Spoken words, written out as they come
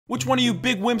Which one of you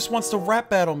big wimps wants to rap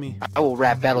battle me? I will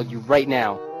rap battle you right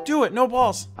now. Do it, no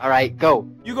balls. Alright, go.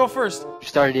 You go first. You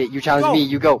started it. You challenged me.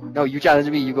 You go. No, you challenged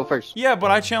me. You go first. Yeah,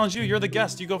 but I challenge you. You're the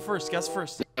guest. You go first. Guess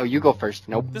first. No, you go first.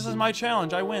 Nope. This is my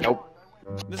challenge. I win. Nope.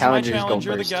 This Challengers is my challenge. go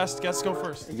You're the first. guest. Guests go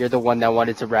first. You're the one that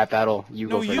wanted to rap battle. You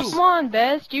No, go first. you. Come on,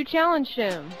 Best. You challenged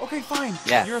him. Okay, fine.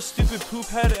 Yeah. You're a stupid poop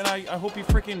head, and I hope you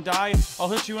freaking die. I'll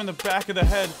hit you in the back of the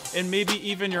head, and maybe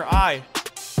even your eye.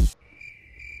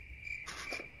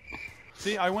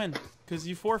 See, I win, because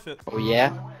you forfeit. Oh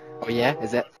yeah? Oh yeah?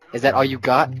 Is that all you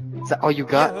got? Is that all you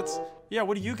got? Yeah,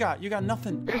 what do you got? You got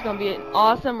nothing. There's gonna be an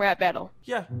awesome rap battle.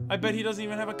 Yeah, I bet he doesn't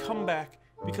even have a comeback,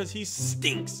 because he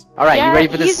stinks. Alright, yeah, you ready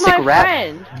for this he's sick my rap?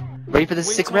 friend. Ready for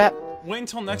this sick rap? Wait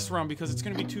until next round, because it's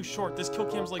gonna be too short. This kill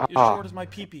cam's like as short as my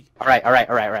pee-pee. Alright.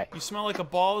 You smell like a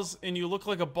balls, and you look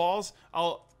like a balls.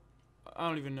 I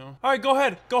don't even know. Alright, go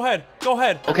ahead.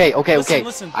 Okay.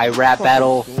 Listen. I rap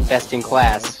battle best in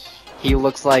class. He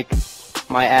looks like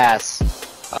my ass.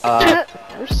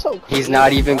 You're so cool. He's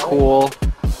not even cool,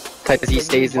 cause he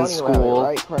stays in school.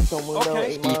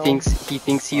 Okay. He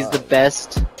thinks he's the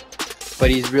best, but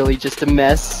he's really just a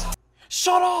mess.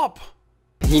 Shut up!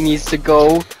 He needs to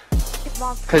go,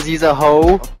 cause he's a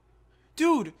hoe.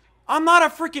 Dude, I'm not a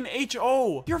freaking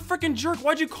HO. You're a freaking jerk.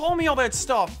 Why'd you call me all that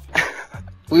stuff?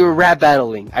 We were rap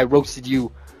battling. I roasted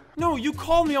you. No, you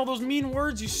called me all those mean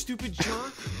words, you stupid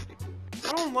jerk.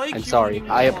 I don't like you. I'm sorry.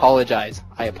 anymore. I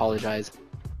apologize.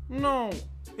 No,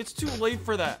 it's too late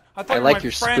for that. I thought I you were like my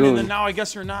your friend, spoon. and then now I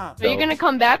guess you're not. Are you gonna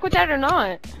come back with that or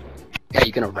not? Yeah,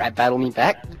 you gonna rap battle me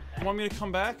back? You want me to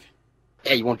come back?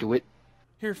 Yeah, you won't do it.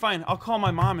 Here, fine. I'll call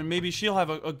my mom, and maybe she'll have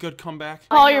a good comeback.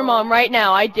 Call your mom right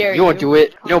now. I dare you. You won't do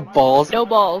it. No balls. No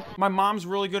balls. My mom's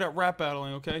really good at rap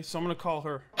battling, okay? So I'm gonna call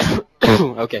her.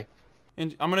 Okay.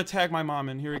 And I'm gonna tag my mom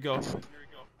in. Here we go.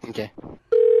 Okay.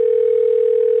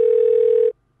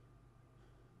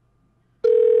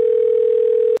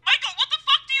 Michael, what the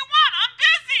fuck do you want? I'm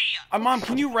busy! Mom,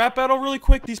 can you rap battle really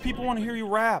quick? These people want to hear you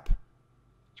rap.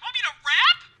 You want me to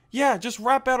rap? Yeah, just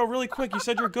rap battle really quick. You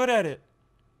said you're good at it.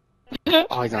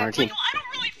 Oh, he's on our team. Michael, I don't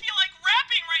really feel like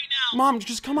rapping right now. Mom,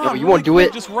 just come on. No, you really won't do quick,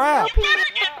 it. Just rap. You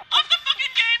better get off the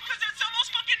fucking game because it's almost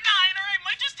fucking 9, or I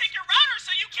might just take your router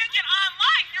so you can't get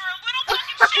online. You're a little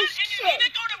fucking shit and you need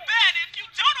to go to bed. If you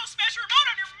don't, I'll smash your remote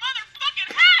on your motherfucking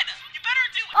head. You better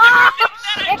do everything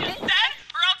that I just said,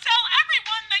 or I'll tell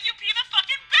everyone that you pee the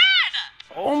fucking bed.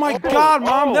 Oh my God,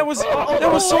 Mom, that was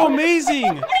so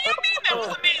amazing. What do you mean that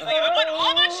was amazing? I want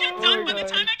all that shit done by the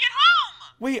time I get home.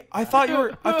 Wait, I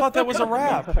thought that was a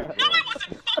rap. No, I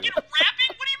wasn't fucking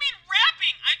rapping. What do you mean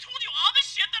rapping? I told you all the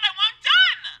shit that I want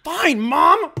done. Fine,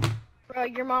 Mom. Bro,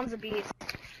 your mom's a beast.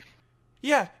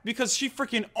 Yeah, because she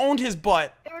freaking owned his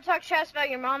butt. Never talk trash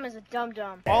about your mom as a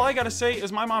dum-dum. All I gotta say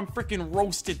is my mom freaking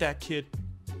roasted that kid.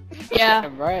 Yeah.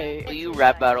 Right. Will you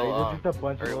rap battle, Just a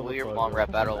bunch of or will your motherfuckers, mom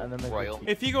rap battle and then they Royal? just-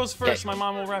 If he goes first, my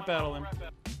mom will rap battle him.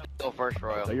 Go first,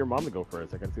 Royal. Tell your mom to go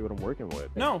first. I can see what I'm working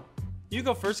with. No, you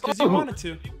go first because you wanted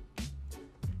to.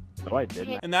 No, I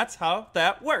didn't. And that's how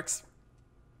that works.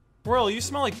 Royal, you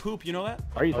smell like poop, you know that?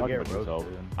 Are you I'll talking get about yourself?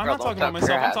 roasted. I'm Bro, not talking don't about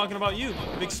myself, I'm crap. talking about you,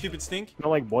 big stupid stink. Smell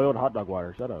like boiled hot dog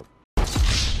water. Shut up.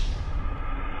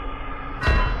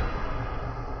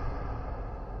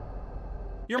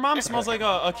 Your mom smells like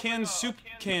a canned soup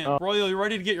can. Royal, you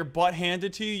ready to get your butt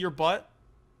handed to you, your butt?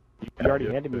 You already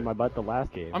handed me my butt the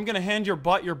last game. I'm gonna hand your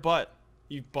butt your butt.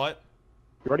 You butt.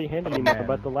 You already handed me my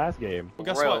butt the last game. Well,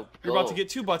 guess Royal, what? You're about to go. get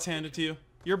 2 butts handed to you.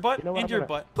 Your butt You know what, and I'm your gonna-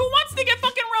 butt. Who wants to get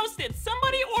fucking roasted?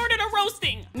 Somebody ordered a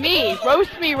roasting. Me.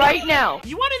 Roast me right now.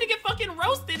 You wanted to get fucking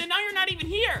roasted and now you're not even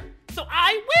here. So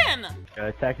I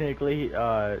win. Technically,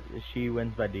 she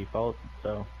wins by default,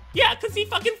 so. Yeah, cause he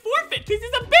fucking forfeit, cause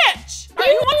he's a bitch. Alright,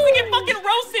 who wants to get fucking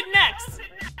roasted next?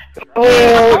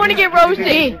 I want to get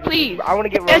roasted, please. I want to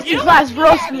get Best in class,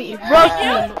 roast me. Roast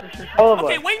me. all of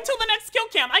Okay, us. wait until the next kill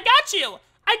cam. I got you.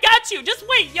 I got you. Just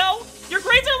wait, yo. Your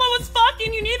grades are low as fuck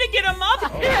and you need to get them up.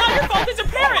 It's not your fault, it's your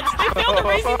parents. They failed to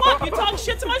raise you up. You talk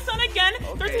shit to my son again,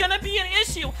 there's gonna be an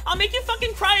issue. I'll make you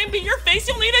fucking cry and beat your face.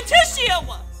 You'll need a tissue.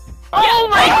 Oh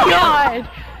my God.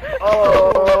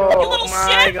 Oh, You little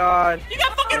my shit. God. You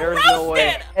got fucking There's roasted. no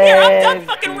way. Here, I'm done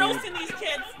fucking roasting these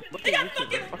kids. They got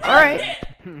fucking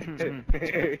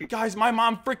roasted. Guys, my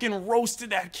mom freaking roasted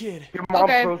that kid. Your mom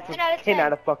Okay. roasted 10 out of 10 10.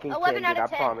 out of fucking 10, 11 dude, out I of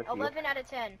 10. promise you. 11 out of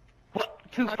 10.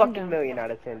 2 fucking million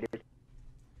out of 10, dude.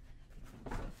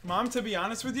 Mom, to be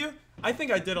honest with you, I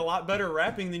think I did a lot better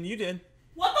rapping than you did.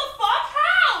 What the fuck?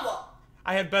 How?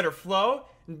 I had better flow,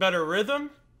 and better rhythm,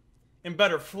 and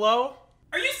better flow.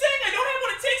 Are you saying I don't have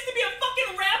what it takes to be a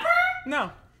fucking rapper?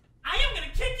 No. I am gonna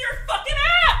kick your fucking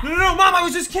ass! No, Mom, I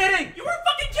was just kidding! You were